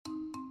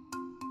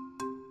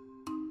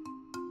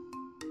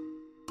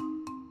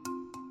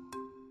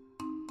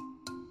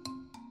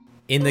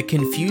In the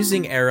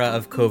confusing era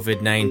of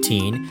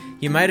COVID-19,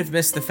 you might have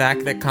missed the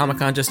fact that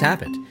Comic-Con just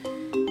happened.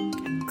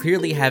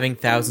 Clearly, having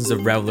thousands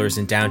of revelers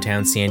in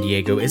downtown San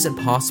Diego isn't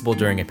possible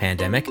during a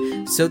pandemic,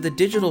 so the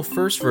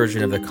digital-first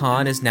version of the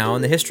con is now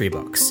in the history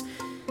books.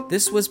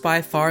 This was by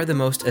far the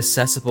most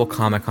accessible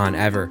Comic-Con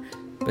ever,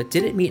 but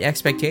did it meet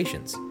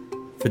expectations?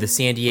 For the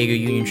San Diego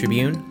Union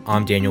Tribune,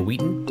 I'm Daniel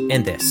Wheaton,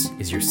 and this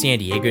is your San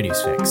Diego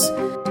News Fix.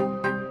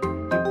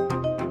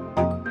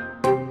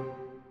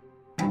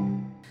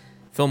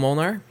 Phil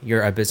Molnar,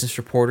 you're a business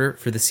reporter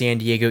for the San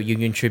Diego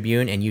Union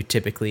Tribune, and you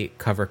typically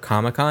cover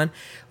Comic-Con.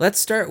 Let's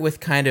start with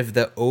kind of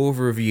the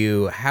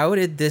overview. How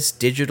did this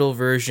digital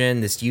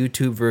version, this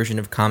YouTube version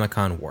of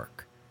Comic-Con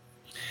work?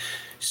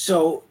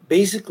 So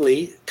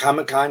basically,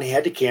 Comic-Con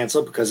had to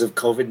cancel because of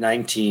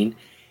COVID-19.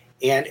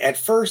 And at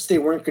first, they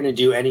weren't going to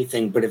do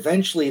anything. But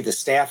eventually, the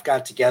staff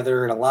got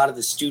together, and a lot of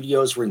the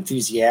studios were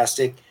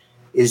enthusiastic.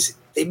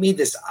 They made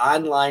this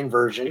online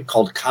version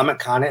called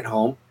Comic-Con at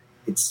Home.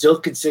 It's still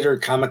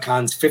considered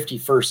Comic-Con's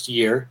 51st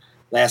year,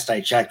 last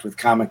I checked with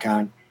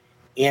Comic-Con.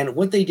 And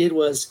what they did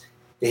was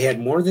they had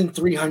more than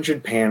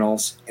 300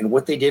 panels, and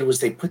what they did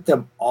was they put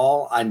them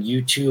all on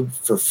YouTube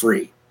for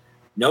free.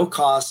 No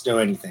cost, no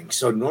anything.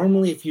 So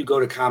normally if you go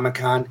to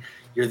Comic-Con,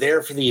 you're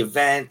there for the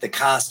event, the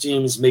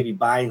costumes, maybe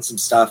buying some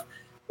stuff.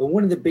 But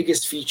one of the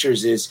biggest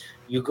features is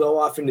you go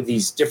off into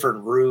these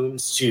different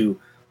rooms to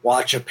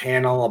watch a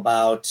panel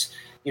about,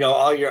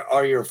 all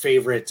your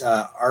favorite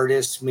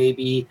artists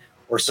maybe,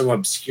 or some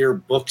obscure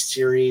book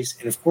series.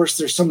 And of course,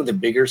 there's some of the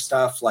bigger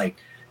stuff like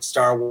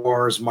Star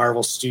Wars,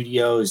 Marvel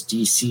Studios,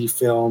 DC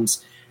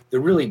films, the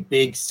really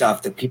big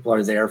stuff that people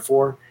are there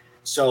for.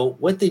 So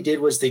what they did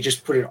was they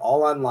just put it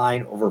all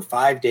online over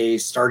 5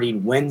 days,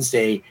 starting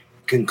Wednesday,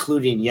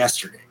 concluding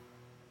yesterday.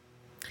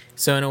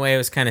 So in a way, it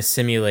was kind of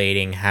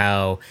simulating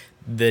how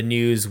the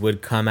news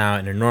would come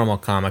out in a normal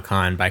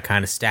Comic-Con by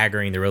kind of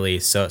staggering the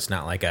release. So it's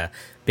not like a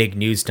big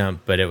news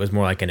dump, but it was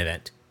more like an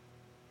event.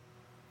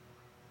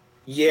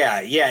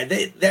 Yeah,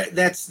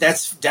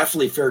 that's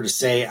definitely fair to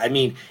say. I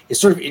mean, it's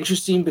sort of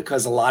interesting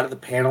because a lot of the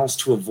panels,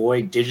 to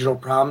avoid digital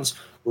problems,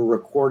 were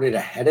recorded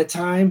ahead of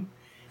time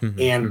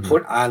and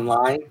put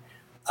online.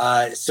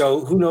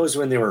 So who knows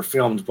when they were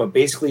filmed, but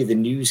basically the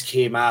news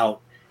came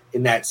out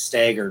in that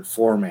staggered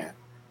format.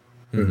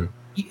 Mm-hmm.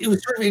 It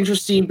was sort of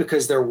interesting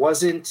because there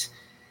wasn't,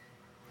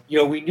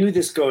 we knew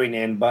this going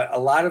in, but a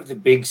lot of the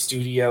big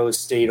studios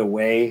stayed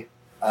away,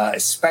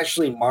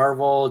 especially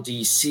Marvel,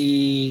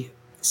 DC,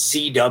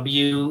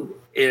 CW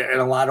in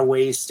a lot of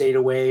ways stayed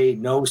away,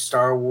 no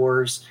Star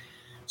Wars.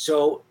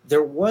 So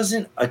there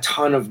wasn't a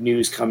ton of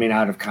news coming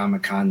out of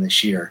Comic-Con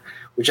this year,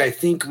 which I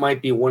think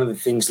might be one of the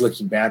things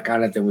looking back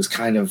on it that was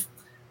kind of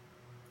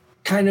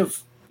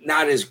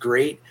not as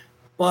great.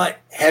 But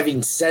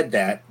having said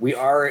that, we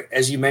are,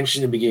 as you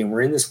mentioned in the beginning,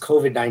 we're in this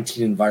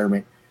COVID-19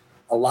 environment.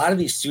 A lot of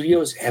these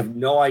studios have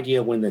no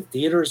idea when the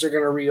theaters are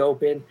going to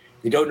reopen.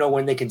 They don't know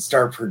when they can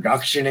start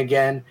production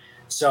again.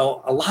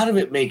 So a lot of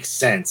it makes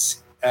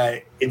sense.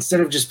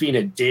 Instead of just being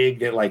a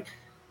dig that like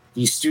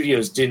these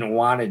studios didn't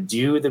want to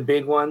do the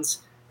big ones,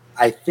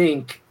 I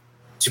think,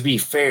 to be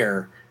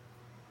fair,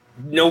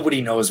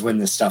 nobody knows when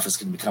this stuff is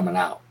going to be coming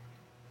out.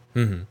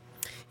 Mm-hmm.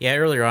 Yeah,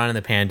 earlier on in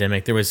the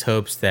pandemic, there was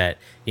hopes that,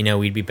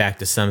 we'd be back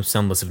to some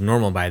semblance of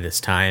normal by this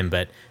time,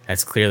 but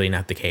that's clearly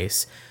not the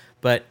case.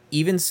 But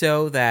even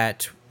so,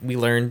 that we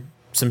learned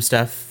some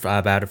stuff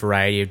about a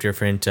variety of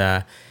different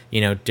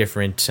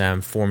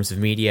forms of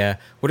media.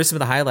 What are some of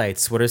the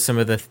highlights? What are some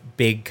of the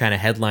big kind of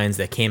headlines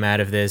that came out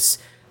of this,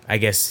 I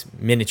guess,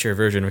 miniature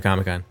version of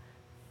Comic-Con?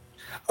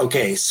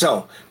 Okay,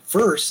 so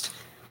first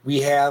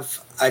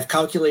I've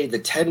calculated the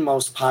 10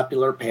 most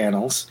popular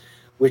panels,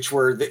 which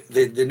were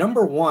the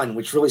number one,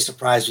 which really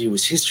surprised me,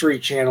 was History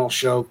Channel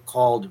show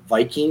called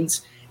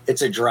Vikings.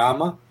 It's a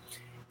drama,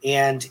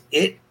 and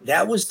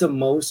that was the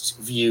most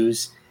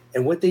views.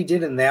 And what they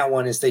did in that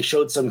one is they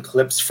showed some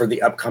clips for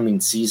the upcoming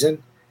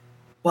season.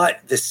 But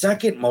the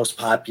second most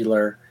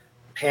popular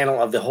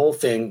panel of the whole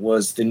thing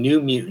was The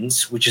New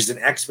Mutants, which is an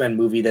X-Men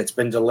movie that's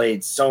been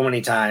delayed so many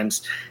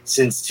times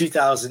since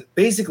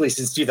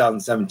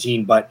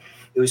 2017, but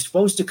it was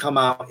supposed to come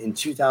out in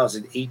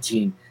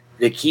 2018.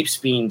 It keeps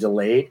being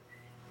delayed.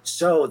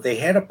 So they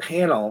had a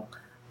panel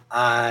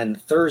on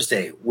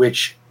Thursday,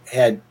 which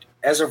had,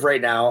 as of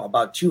right now,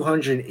 about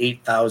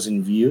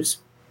 208,000 views.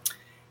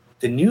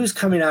 The news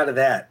coming out of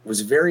that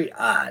was very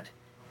odd.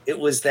 It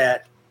was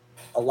that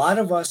a lot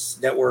of us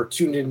that were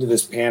tuned into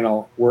this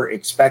panel were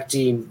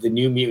expecting The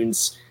New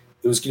Mutants.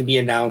 It was going to be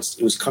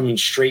announced. It was coming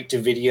straight to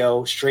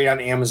video, straight on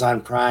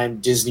Amazon Prime,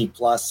 Disney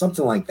Plus,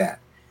 something like that.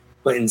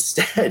 But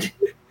instead,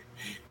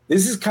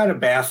 this is kind of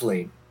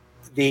baffling.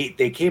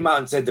 They came out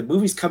and said the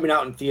movie's coming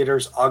out in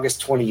theaters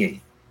August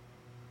 28th.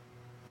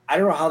 I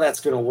don't know how that's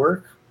going to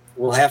work.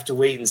 We'll have to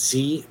wait and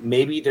see.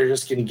 Maybe they're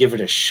just going to give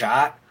it a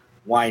shot.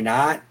 Why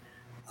not?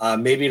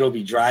 Maybe it'll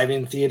be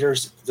drive-in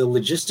theaters. The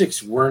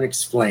logistics weren't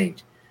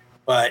explained.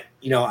 But,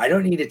 I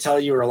don't need to tell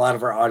you or a lot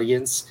of our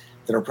audience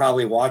that are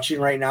probably watching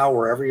right now,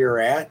 wherever you're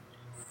at,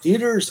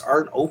 theaters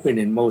aren't open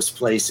in most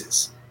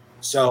places.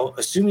 So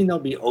assuming they'll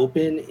be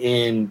open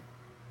in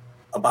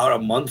about a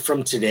month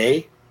from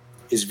today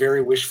is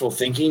very wishful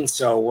thinking.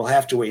 So we'll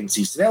have to wait and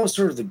see. So that was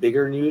sort of the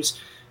bigger news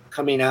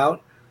coming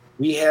out.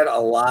 We had a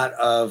lot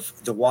of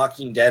The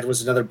Walking Dead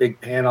was another big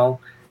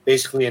panel,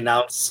 basically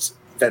announced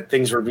that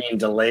things were being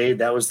delayed.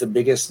 That was the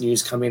biggest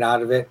news coming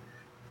out of it.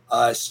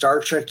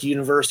 Star Trek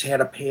Universe had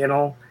a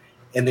panel,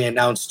 and they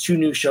announced 2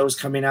 new shows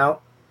coming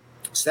out.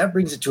 So that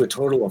brings it to a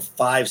total of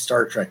 5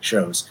 Star Trek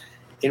shows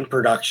in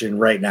production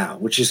right now,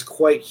 which is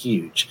quite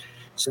huge.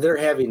 So they're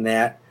having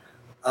that.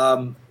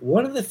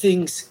 One of the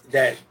things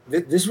that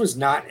this was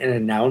not an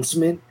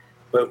announcement,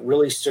 but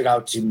really stood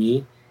out to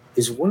me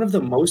is one of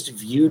the most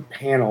viewed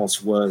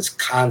panels was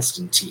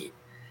Constantine,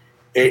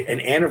 an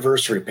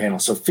anniversary panel.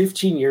 So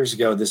 15 years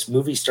ago, this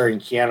movie starring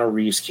Keanu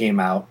Reeves came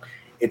out.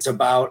 It's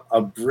about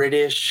a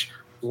British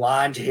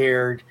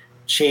blonde-haired,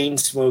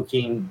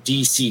 chain-smoking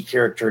DC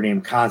character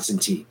named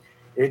Constantine.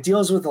 And it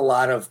deals with a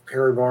lot of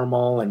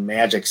paranormal and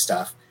magic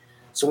stuff.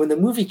 So when the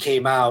movie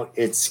came out,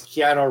 it's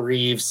Keanu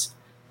Reeves,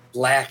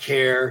 black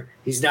hair.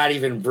 He's not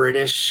even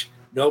British,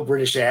 no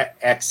British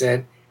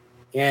accent.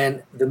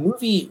 And the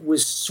movie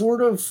was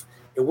sort of,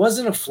 it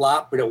wasn't a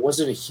flop, but it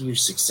wasn't a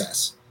huge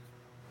success.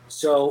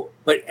 So,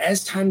 but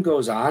as time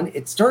goes on,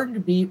 it's starting to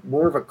be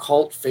more of a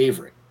cult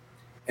favorite.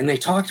 And they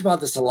talked about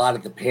this a lot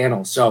at the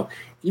panel. So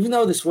even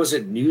though this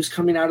wasn't news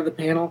coming out of the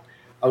panel,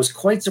 I was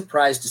quite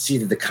surprised to see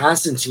that the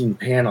Constantine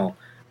panel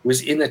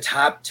was in the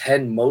top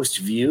 10 most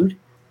viewed.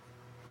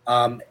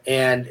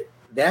 And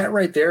that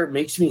right there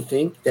makes me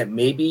think that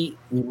maybe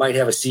we might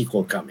have a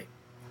sequel coming.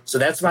 So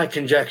that's my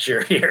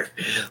conjecture here.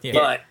 Yeah.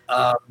 But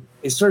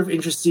it's sort of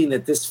interesting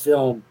that this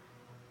film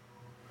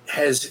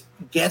has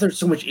gathered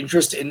so much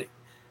interest, and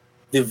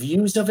the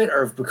views of it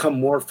have become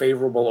more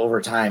favorable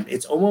over time.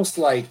 It's almost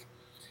like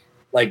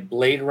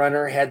Blade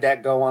Runner had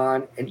that go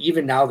on, and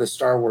even now the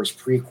Star Wars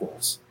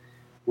prequels.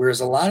 Whereas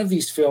a lot of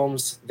these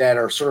films that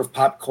are sort of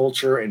pop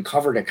culture and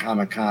covered at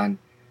Comic-Con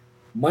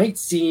might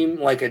seem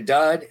like a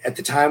dud at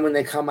the time when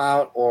they come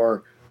out,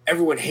 or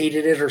everyone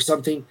hated it or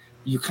something.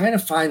 You kind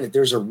of find that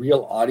there's a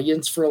real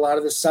audience for a lot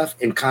of this stuff,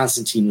 and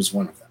Constantine was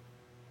one of them.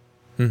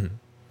 Mm-hmm.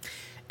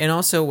 And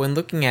also, when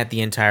looking at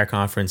the entire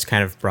conference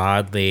kind of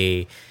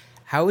broadly,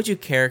 how would you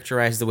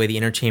characterize the way the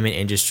entertainment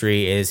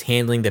industry is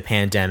handling the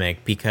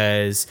pandemic?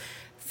 Because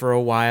for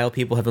a while,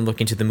 people have been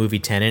looking to the movie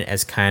Tenet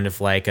as kind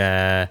of like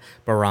a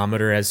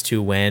barometer as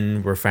to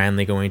when we're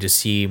finally going to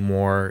see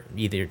more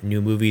either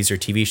new movies or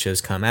TV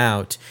shows come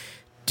out.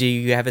 Do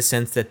you have a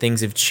sense that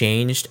things have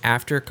changed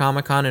after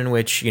Comic-Con, in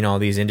which, you know,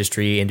 these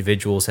industry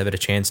individuals have had a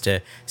chance to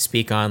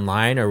speak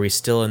online? Or are we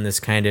still in this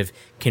kind of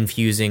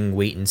confusing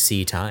wait and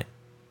see time?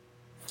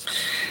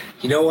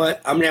 You know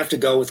what? I'm going to have to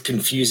go with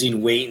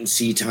confusing wait and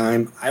see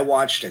time. I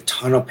watched a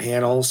ton of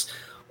panels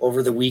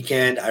over the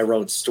weekend. I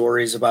wrote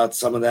stories about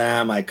some of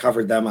them. I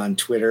covered them on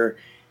Twitter.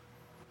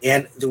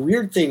 And the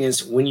weird thing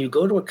is, when you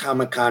go to a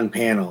Comic-Con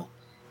panel,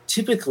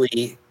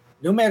 typically,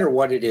 no matter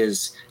what it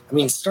is, I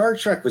mean, Star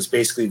Trek was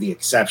basically the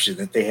exception,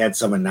 that they had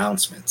some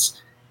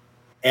announcements.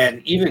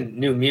 And even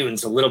New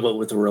Mutants a little bit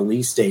with the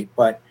release date.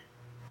 But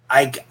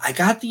I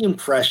got the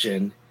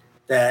impression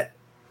that,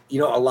 you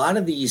know, a lot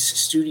of these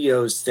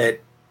studios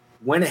that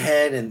went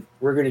ahead and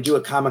we're going to do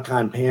a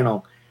Comic-Con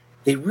panel,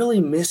 they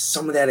really missed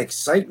some of that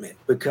excitement,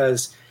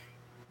 because,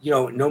 you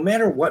know, no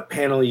matter what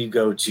panel you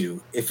go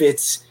to,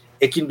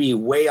 it can be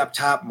way up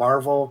top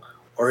Marvel,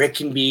 or it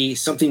can be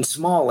something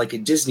small like a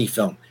Disney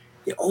film.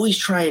 They always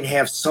try and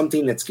have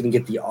something that's going to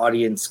get the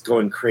audience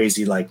going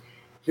crazy. Like,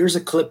 here's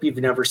a clip you've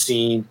never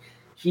seen.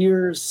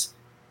 Here's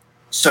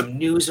some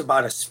news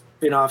about a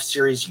spin-off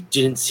series you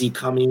didn't see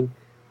coming.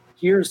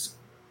 Here's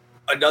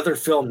another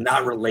film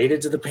not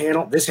related to the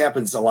panel. This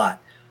happens a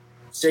lot.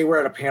 Say we're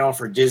at a panel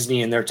for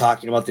Disney and they're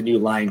talking about the new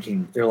Lion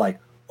King. They're like,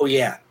 oh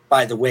yeah,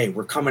 by the way,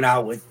 we're coming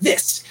out with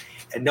this.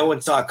 And no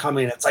one saw it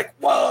coming. It's like,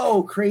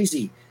 whoa,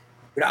 crazy.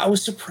 But I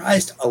was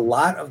surprised a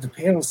lot of the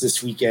panels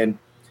this weekend,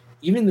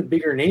 even the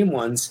bigger name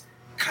ones,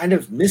 kind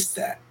of missed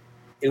that.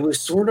 It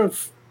was sort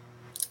of,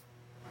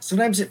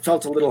 sometimes it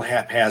felt a little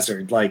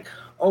haphazard. Like,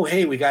 oh,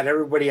 hey, we got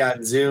everybody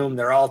on Zoom.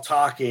 They're all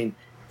talking.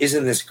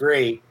 Isn't this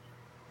great?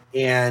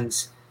 And,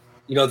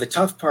 you know, the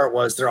tough part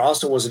was there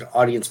also wasn't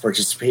audience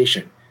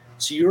participation.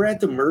 So you were at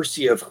the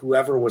mercy of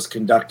whoever was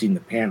conducting the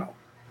panel.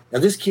 Now,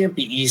 this can't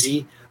be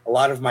easy. A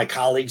lot of my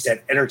colleagues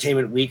at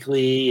Entertainment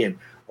Weekly and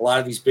a lot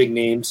of these big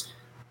names,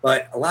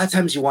 but a lot of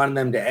times you wanted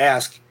them to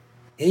ask,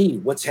 hey,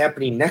 what's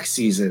happening next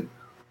season?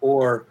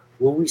 Or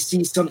will we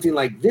see something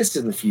like this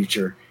in the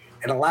future?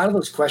 And a lot of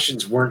those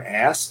questions weren't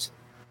asked,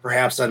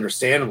 perhaps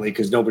understandably,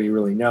 because nobody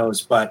really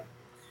knows. But,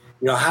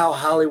 you know, how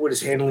Hollywood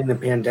is handling the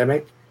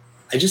pandemic,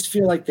 I just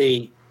feel like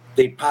they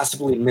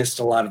possibly missed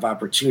a lot of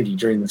opportunity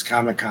during this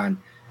Comic-Con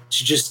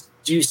to just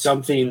do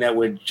something that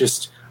would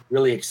just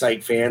really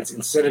excite fans,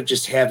 instead of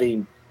just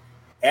having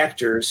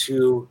actors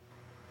who,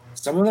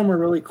 some of them are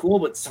really cool,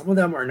 but some of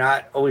them are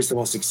not always the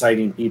most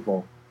exciting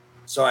people.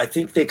 So I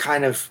think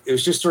it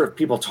was just sort of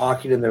people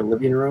talking in their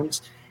living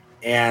rooms.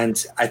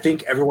 And I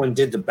think everyone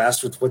did the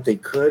best with what they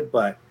could,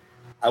 but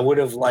I would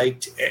have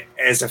liked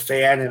as a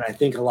fan, and I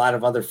think a lot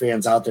of other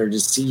fans out there, to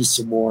see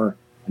some more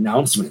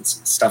announcements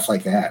and stuff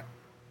like that.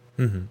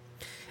 Mm-hmm.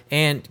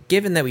 And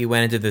given that we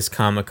went into this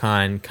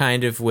Comic-Con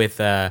kind of with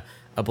a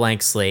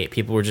blank slate,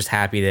 people were just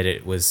happy that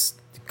it was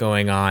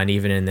going on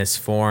even in this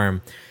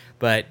form.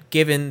 But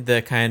given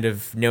the kind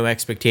of no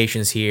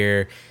expectations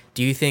here,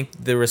 do you think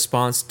the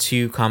response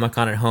to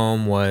Comic-Con at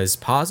home was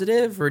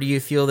positive, or do you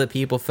feel that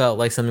people felt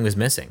like something was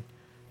missing?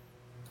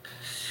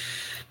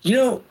 You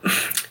know,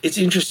 it's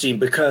interesting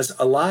because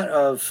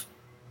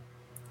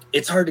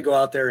it's hard to go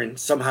out there and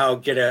somehow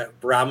get a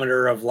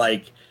barometer of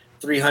like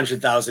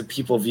 300,000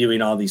 people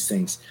viewing all these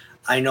things.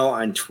 I know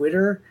on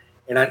Twitter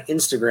and on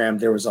Instagram,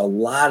 there was a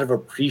lot of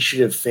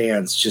appreciative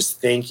fans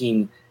just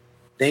thanking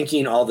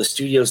all the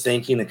studios,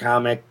 thanking the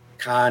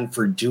Comic-Con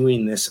for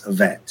doing this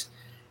event.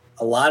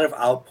 A lot of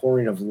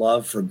outpouring of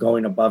love for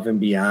going above and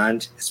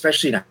beyond,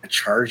 especially not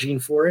charging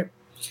for it.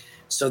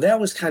 So that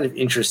was kind of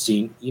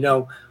interesting. You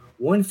know,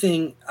 one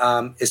thing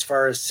as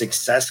far as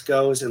success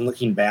goes and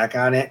looking back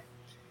on it,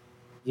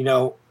 you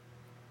know,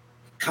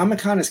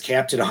 Comic-Con is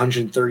capped at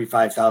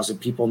 135,000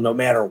 people no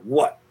matter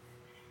what.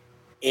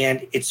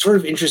 And it's sort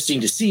of interesting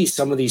to see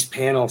some of these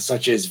panels,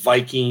 such as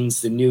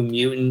Vikings, the New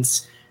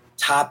Mutants,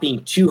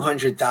 topping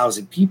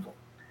 200,000 people.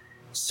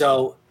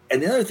 So,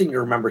 and the other thing to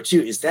remember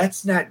too is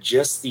that's not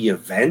just the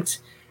event.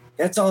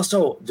 That's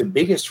also the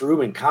biggest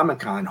room in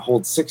Comic-Con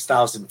holds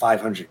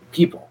 6,500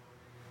 people.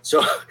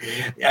 So,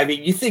 I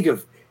mean, you think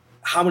of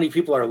how many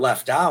people are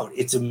left out.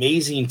 It's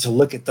amazing to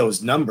look at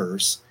those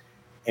numbers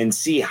and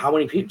see how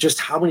many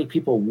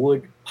people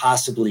would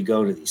possibly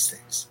go to these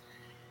things.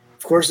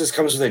 Of course, this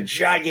comes with a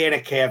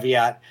gigantic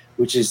caveat,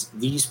 which is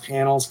these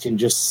panels can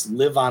just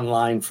live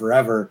online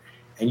forever,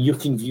 and you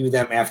can view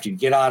them after you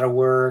get out of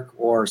work,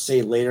 or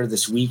say later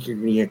this week you're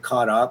going to get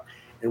caught up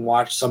and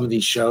watch some of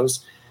these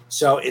shows.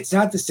 So it's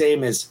not the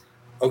same as,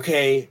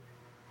 okay,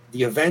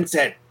 the event's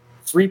at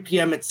 3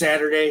 p.m. at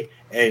Saturday,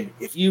 and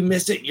if you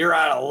miss it, you're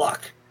out of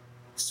luck.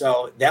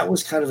 So that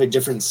was kind of a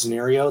different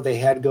scenario they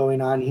had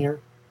going on here.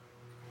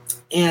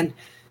 And,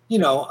 you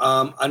know,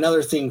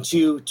 another thing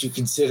too to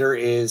consider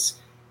is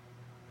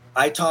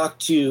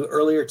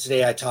earlier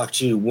today, I talked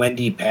to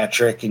Wendy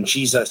Patrick, and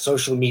she's a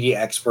social media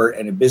expert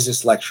and a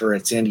business lecturer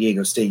at San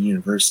Diego State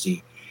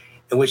University.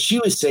 And what she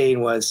was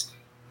saying was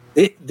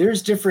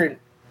there's different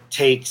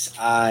takes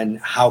on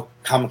how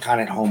Comic-Con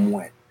at home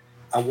went.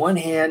 On one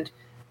hand,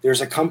 there's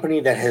a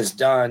company that has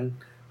done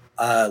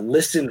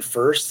Listen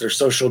First, their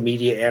social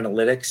media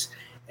analytics,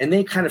 and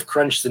they kind of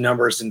crunched the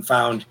numbers and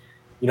found,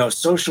 you know,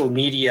 social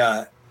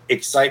media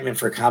excitement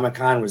for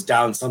Comic-Con was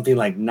down something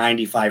like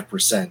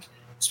 95%,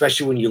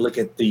 especially when you look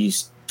at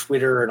these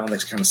Twitter and all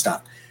this kind of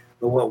stuff.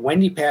 But what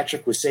Wendy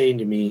Patrick was saying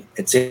to me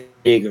at San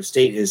Diego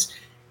State is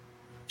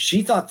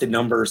she thought the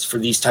numbers for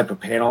these type of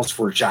panels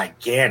were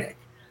gigantic,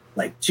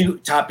 like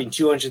topping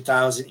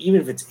 200,000,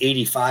 even if it's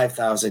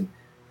 85,000,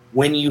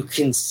 when you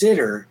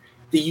consider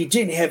that you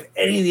didn't have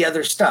any of the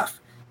other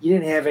stuff. You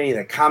didn't have any of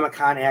the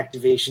Comic-Con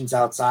activations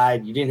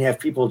outside. You didn't have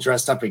people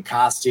dressed up in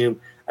costume.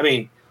 I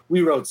mean,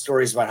 we wrote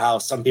stories about how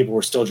some people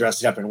were still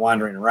dressed up and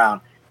wandering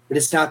around, but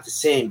it's not the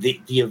same.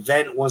 The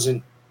event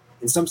wasn't,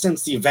 in some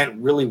sense, the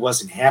event really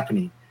wasn't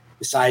happening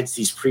besides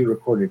these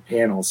pre-recorded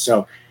panels.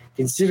 So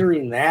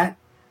considering that,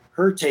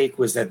 her take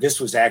was that this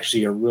was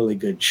actually a really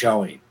good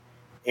showing.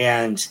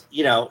 And,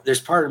 you know, there's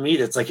part of me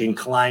that's like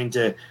inclined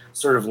to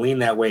sort of lean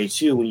that way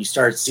too when you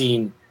start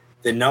seeing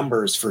the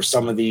numbers for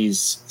some of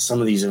these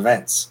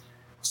events.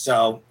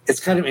 So it's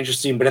kind of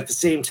interesting, but at the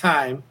same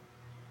time,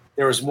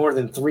 there was more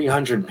than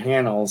 300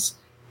 panels,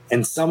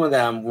 and some of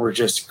them were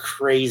just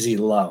crazy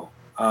low.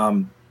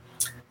 I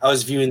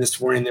was viewing this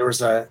morning. There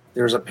was a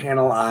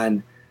panel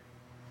on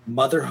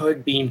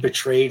motherhood being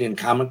betrayed in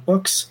comic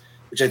books,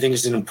 which I think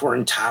is an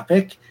important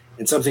topic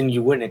and something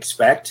you wouldn't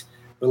expect.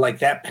 But like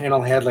that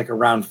panel had like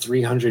around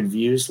 300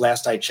 views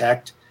last I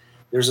checked.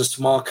 There's a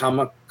small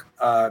comic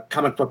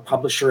book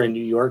publisher in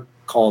New York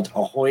called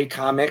Ahoy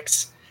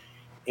Comics,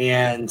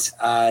 and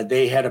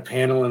they had a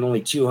panel and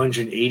only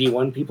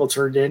 281 people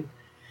turned in.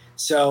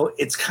 So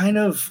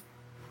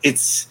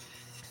it's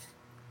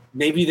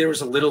maybe there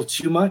was a little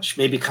too much.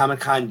 Maybe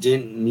Comic-Con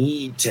didn't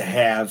need to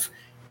have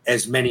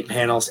as many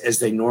panels as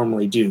they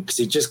normally do because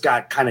it just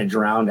got kind of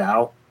drowned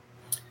out.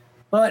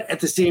 But at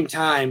the same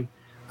time,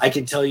 I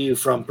can tell you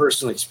from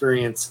personal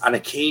experience, on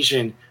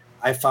occasion,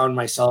 I found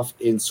myself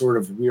in sort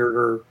of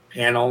weirder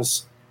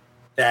panels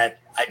that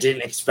I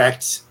didn't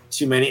expect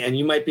too many. And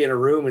you might be in a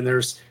room and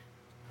there's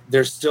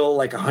still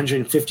like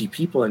 150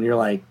 people and you're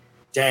like,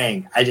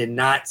 dang, I did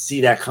not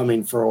see that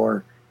coming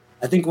for,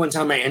 I think one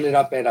time I ended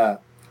up at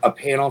a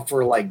panel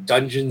for like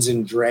Dungeons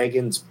and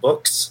Dragons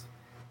books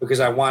because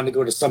I wanted to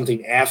go to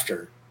something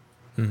after.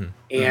 Mm-hmm.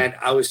 And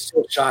I was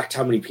still shocked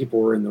how many people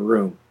were in the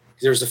room.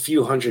 There's a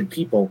few hundred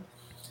people.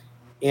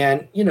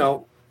 And, you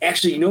know,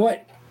 actually, you know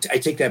what? I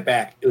take that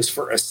back. It was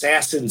for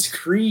Assassin's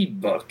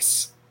Creed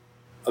books,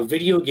 a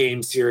video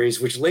game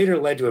series, which later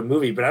led to a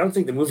movie, but I don't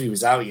think the movie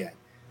was out yet.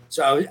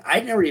 So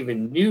I never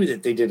even knew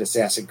that they did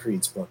Assassin's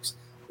Creed's books.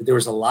 But there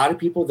was a lot of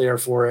people there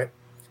for it.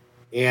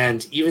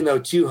 And even though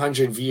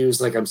 200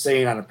 views, like I'm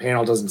saying on a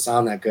panel, doesn't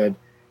sound that good,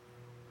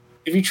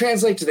 if you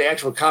translate to the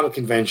actual comic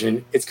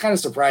convention, it's kind of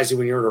surprising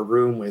when you're in a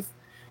room with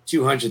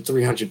 200,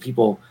 300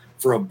 people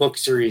for a book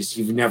series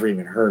you've never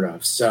even heard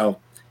of. So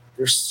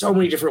there's so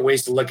many different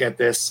ways to look at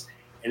this,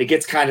 and it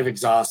gets kind of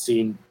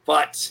exhausting.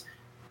 But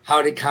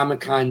how did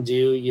Comic-Con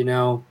do?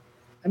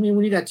 I mean,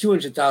 when you got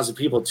 200,000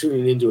 people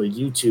tuning into a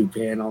YouTube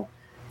panel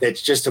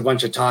that's just a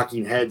bunch of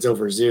talking heads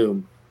over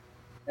Zoom,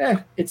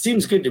 it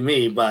seems good to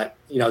me, but,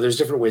 there's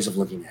different ways of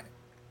looking at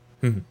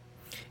it. Mm-hmm.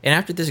 And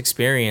after this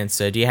experience,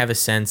 do you have a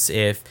sense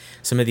if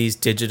some of these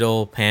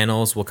digital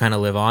panels will kind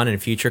of live on in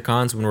future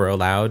cons when we're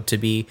allowed to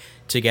be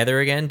together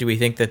again? Do we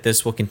think that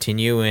this will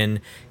continue in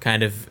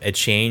kind of a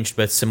changed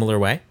but similar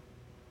way?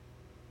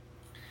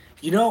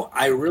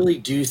 I really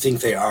do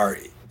think they are.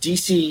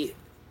 DC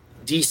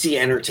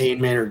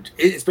Entertainment, or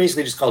it's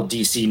basically just called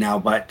DC now,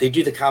 but they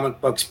do the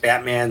comic books,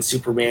 Batman,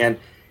 Superman,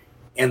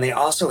 and they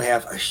also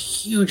have a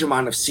huge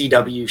amount of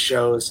CW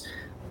shows.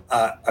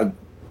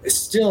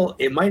 Still,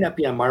 it might not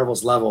be on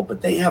Marvel's level,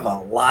 but they have a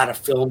lot of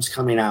films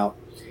coming out.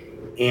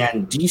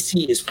 And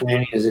DC is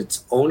planning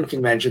its own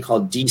convention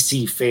called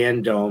DC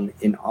Fandom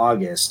in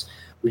August,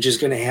 which is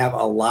going to have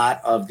a lot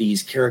of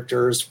these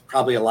characters,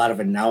 probably a lot of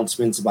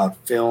announcements about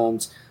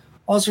films,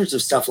 all sorts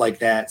of stuff like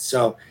that.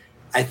 So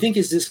I think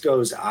as this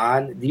goes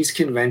on, these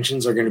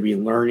conventions are going to be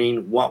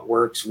learning what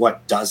works,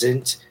 what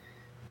doesn't,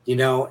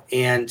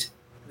 and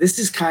this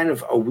is kind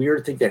of a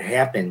weird thing that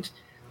happened.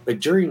 But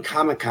during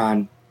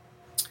Comic-Con,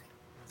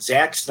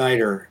 Zack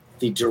Snyder,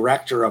 the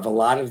director of a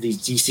lot of these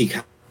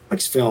DC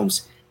Comics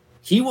films,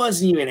 he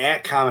wasn't even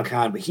at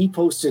Comic-Con, but he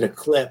posted a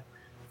clip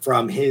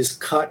from his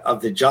cut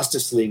of the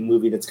Justice League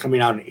movie that's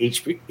coming out on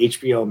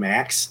HBO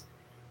Max.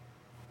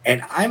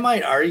 And I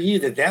might argue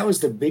that was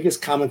the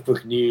biggest comic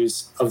book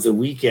news of the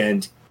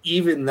weekend,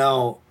 even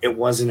though it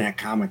wasn't at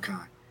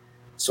Comic-Con.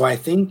 So I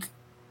think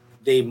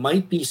they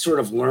might be sort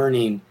of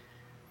learning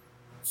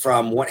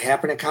from what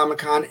happened at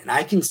Comic-Con, and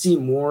I can see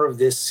more of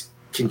this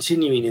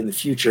continuing in the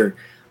future,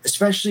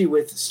 especially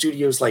with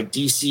studios like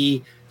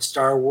DC,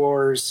 Star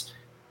Wars,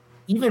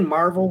 even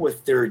Marvel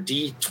with their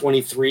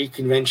D23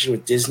 convention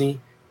with Disney,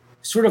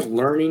 sort of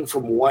learning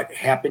from what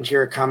happened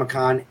here at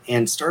Comic-Con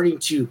and starting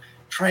to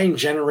try and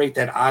generate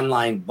that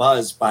online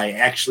buzz by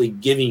actually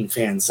giving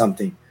fans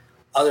something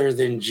other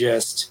than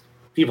just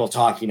people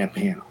talking at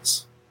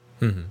panels.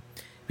 Mm-hmm.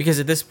 Because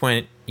at this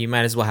point, you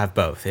might as well have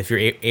both. If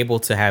you're able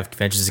to have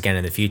conventions again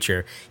in the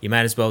future, you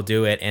might as well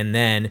do it and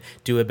then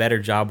do a better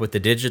job with the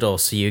digital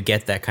so you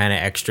get that kind of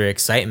extra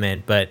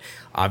excitement. But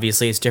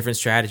obviously, it's different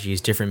strategies,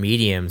 different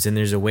mediums, and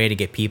there's a way to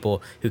get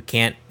people who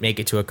can't make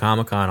it to a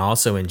Comic-Con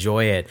also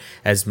enjoy it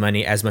as much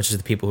as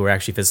the people who are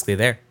actually physically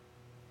there.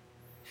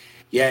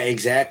 Yeah,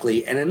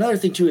 exactly. And another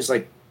thing, too, is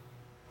like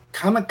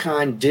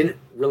Comic-Con didn't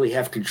really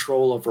have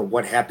control over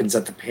what happens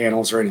at the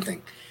panels or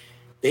anything.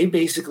 They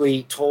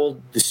basically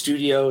told the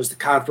studios, the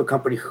comic book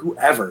company,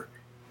 whoever,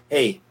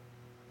 hey,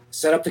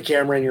 set up the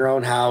camera in your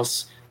own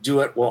house, do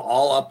it, we'll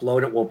all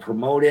upload it, we'll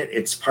promote it,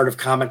 it's part of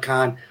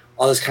Comic-Con,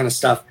 all this kind of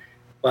stuff.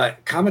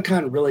 But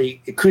Comic-Con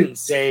really, it couldn't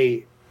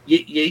say,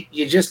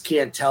 you just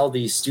can't tell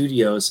these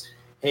studios,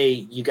 hey,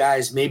 you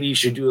guys, maybe you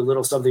should do a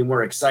little something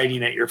more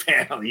exciting at your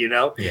panel,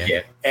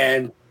 Yeah.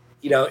 And,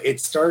 it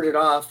started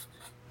off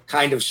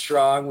kind of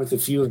strong with a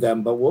few of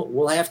them, but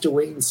we'll have to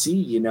wait and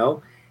see,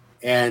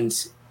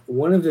 And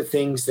one of the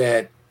things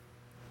that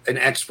an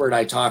expert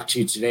I talked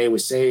to today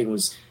was saying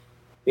was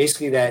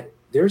basically that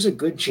there's a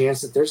good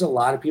chance that there's a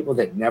lot of people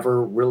that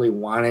never really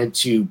wanted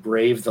to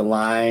brave the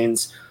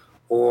lines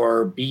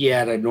or be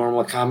at a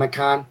normal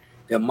Comic-Con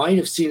that might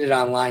have seen it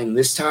online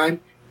this time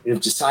and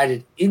have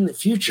decided in the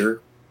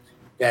future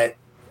that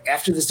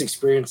after this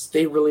experience,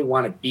 they really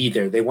want to be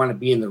there. They want to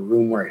be in the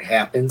room where it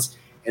happens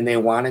and they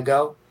want to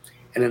go.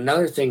 And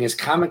another thing is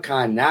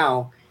Comic-Con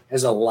now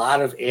has a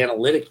lot of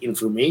analytic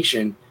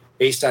information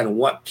based on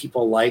what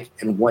people like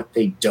and what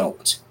they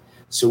don't.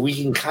 So we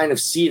can kind of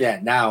see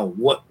that now,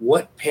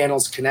 what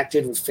panels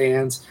connected with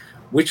fans,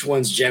 which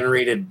ones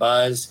generated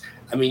buzz.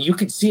 I mean, you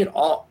could see it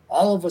all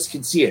of us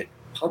can see it.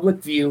 Public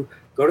view,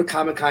 go to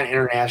Comic-Con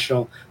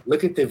International,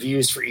 look at the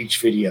views for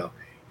each video.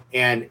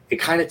 And it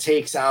kind of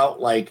takes out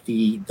like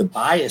the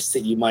bias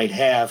that you might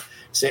have.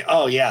 Say,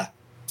 oh yeah,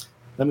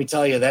 let me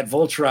tell you, that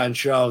Voltron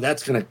show,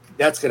 that's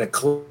gonna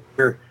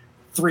clear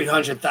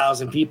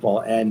 300,000 people.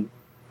 And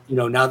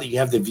now that you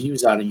have the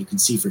views on it, you can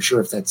see for sure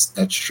if that's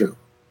true.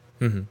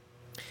 Mm-hmm.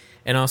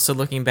 And also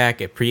looking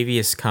back at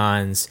previous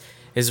cons,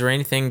 is there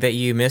anything that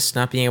you missed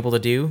not being able to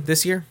do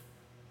this year?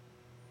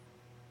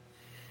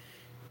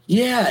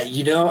 Yeah,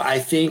 I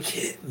think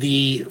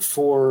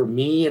for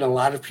me and a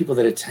lot of people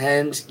that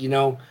attend,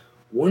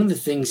 one of the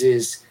things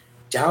is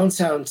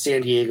downtown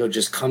San Diego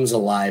just comes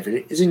alive, and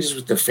it isn't just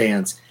with the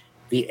fans.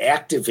 The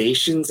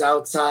activations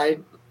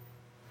outside,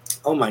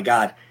 oh my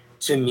God,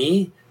 to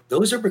me,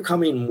 those are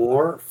becoming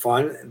more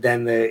fun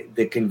than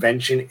the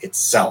convention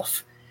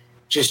itself.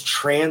 Just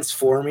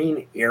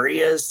transforming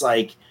areas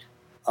like,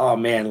 oh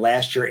man,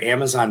 last year,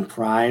 Amazon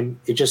Prime,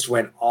 it just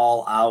went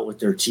all out with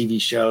their TV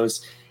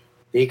shows.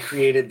 They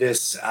created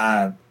this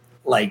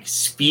like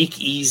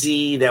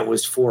speakeasy that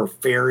was for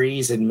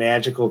fairies and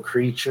magical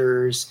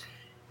creatures.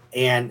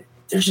 And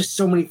there's just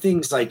so many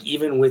things, like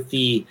even with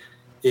the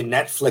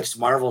Netflix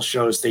Marvel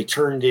shows, they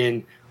turned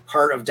in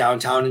part of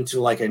downtown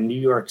into like a New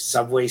York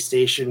subway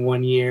station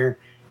one year.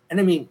 And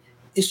I mean,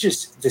 it's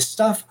just the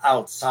stuff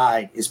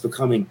outside is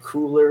becoming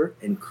cooler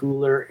and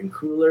cooler and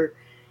cooler.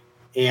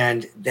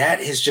 And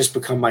that has just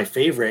become my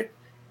favorite,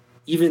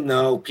 even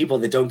though people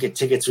that don't get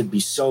tickets would be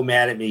so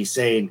mad at me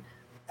saying,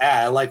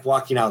 I like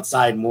walking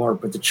outside more.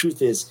 But the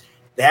truth is,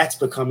 that's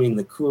becoming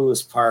the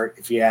coolest part,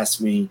 if you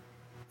ask me,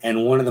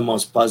 and one of the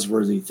most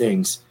buzzworthy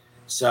things.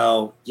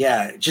 So,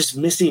 yeah, just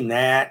missing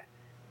that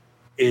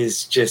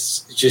is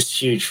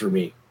just huge for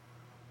me.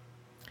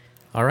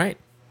 All right.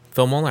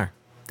 Phil Molnar,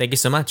 thank you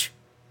so much.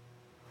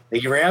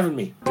 Thank you for having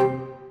me.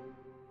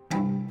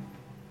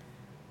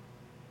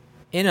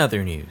 In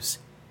other news,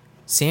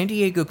 San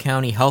Diego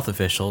County health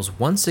officials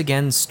once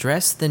again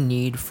stressed the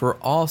need for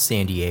all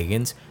San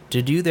Diegans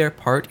to do their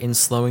part in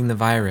slowing the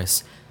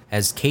virus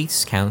as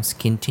case counts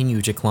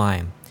continue to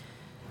climb.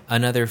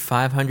 Another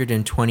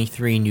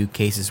 523 new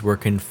cases were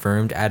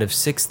confirmed out of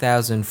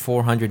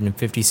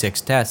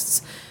 6,456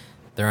 tests.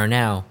 There are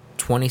now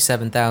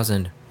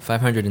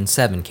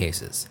 27,507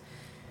 cases.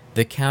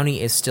 The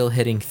county is still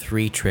hitting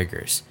 3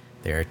 triggers.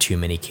 There are too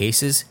many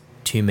cases,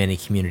 too many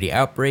community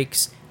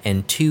outbreaks,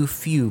 and too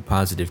few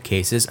positive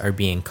cases are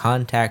being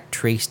contact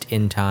traced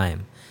in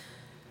time.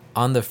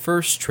 On the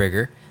first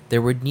trigger,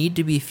 there would need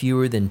to be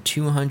fewer than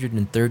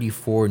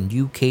 234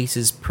 new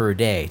cases per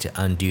day to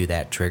undo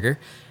that trigger.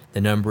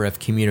 The number of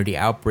community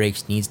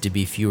outbreaks needs to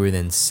be fewer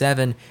than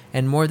 7,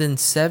 and more than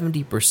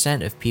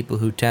 70% of people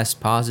who test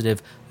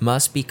positive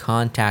must be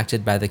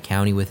contacted by the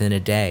county within a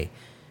day.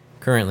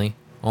 Currently,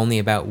 only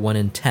about 1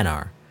 in 10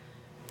 are.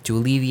 To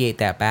alleviate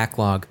that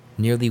backlog,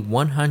 nearly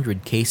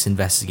 100 case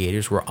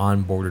investigators were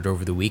onboarded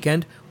over the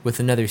weekend, with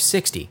another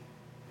 60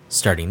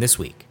 starting this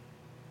week.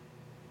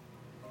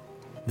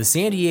 The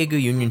San Diego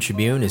Union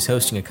Tribune is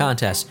hosting a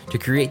contest to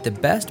create the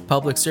best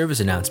public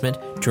service announcement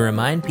to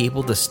remind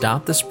people to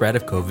stop the spread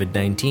of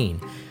COVID-19.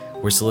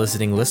 We're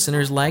soliciting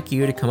listeners like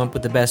you to come up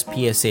with the best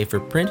PSA for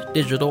print,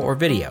 digital, or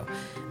video.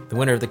 The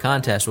winner of the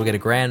contest will get a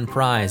grand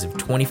prize of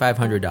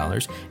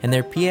 $2,500, and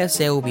their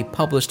PSA will be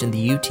published in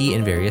the UT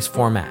in various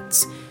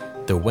formats.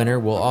 The winner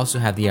will also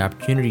have the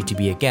opportunity to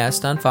be a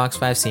guest on Fox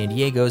 5 San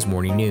Diego's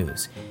Morning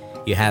News.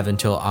 You have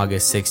until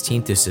August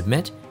 16th to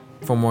submit.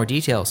 For more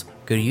details,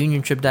 go to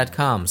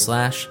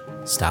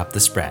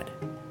uniontrib.com/stopthespread.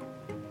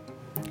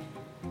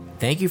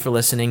 Thank you for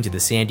listening to the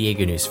San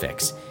Diego News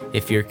Fix.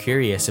 If you're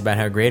curious about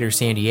how Greater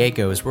San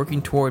Diego is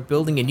working toward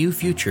building a new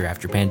future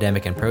after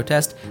pandemic and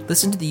protest,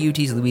 listen to the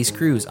UT's Luis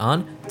Cruz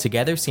on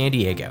Together San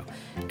Diego.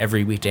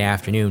 Every weekday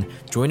afternoon,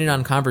 join in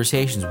on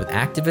conversations with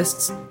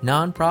activists,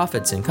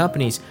 nonprofits, and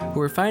companies who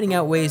are finding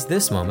out ways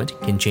this moment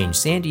can change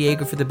San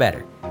Diego for the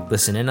better.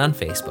 Listen in on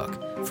Facebook.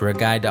 For a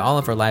guide to all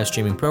of our live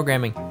streaming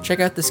programming,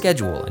 check out the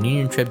schedule on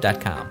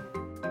uniontrib.com.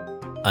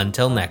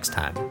 Until next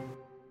time.